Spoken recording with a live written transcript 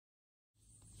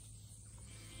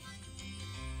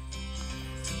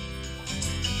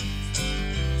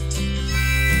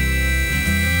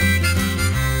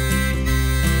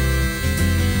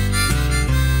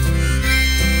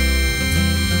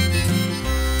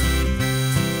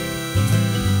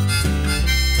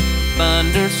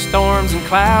thunderstorms and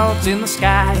clouds in the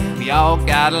sky. We all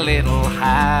got a little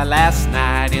high last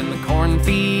night in the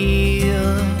cornfields.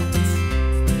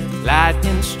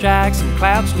 Lightning strikes and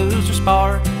clouds lose their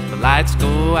spark. The lights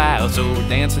go out, so we're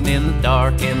dancing in the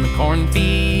dark in the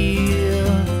cornfields.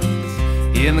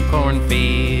 In the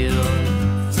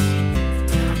cornfields.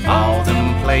 All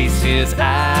them places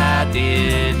I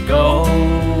did go.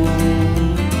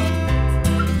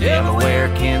 Delaware,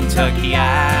 Kentucky,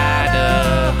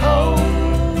 Idaho.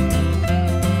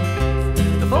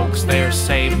 The folks there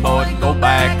say, boy, go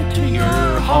back to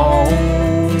your home.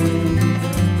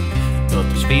 But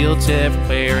there's fields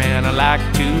everywhere and I like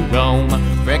to roam.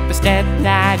 Breakfast at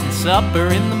night and supper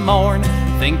in the morn.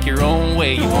 Think your own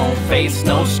way, you won't face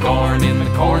no scorn in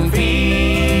the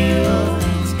cornfields.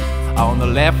 On the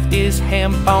left is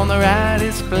hemp, on the right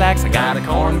is flax. I got a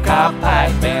corncob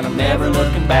pipe and I'm never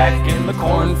looking back in the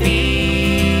cornfields.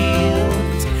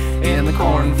 In the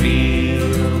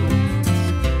cornfields.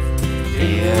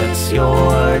 It's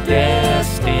your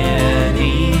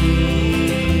destiny.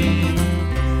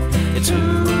 It's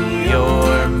who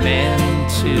you're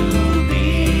meant to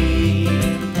be.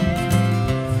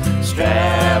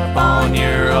 Strap on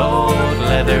your old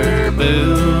leather boots.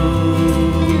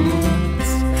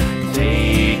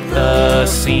 Take the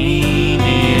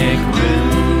scenic route.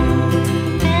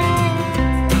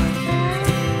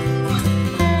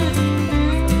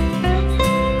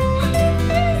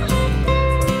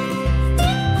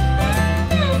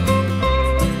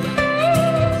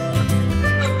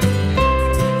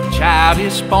 Child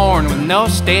is born with no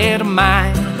state of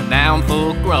mind, but now I'm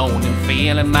full grown and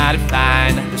feeling mighty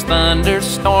fine. There's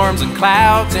thunderstorms and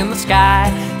clouds in the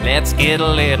sky. Let's get a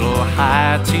little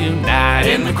high tonight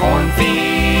in the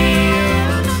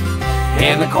cornfields.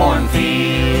 In the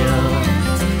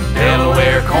cornfields.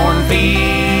 Delaware cornfields.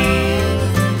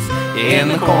 In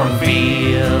the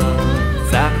cornfields.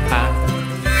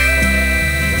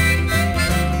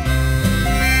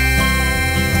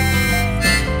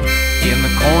 In the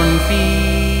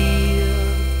cornfields.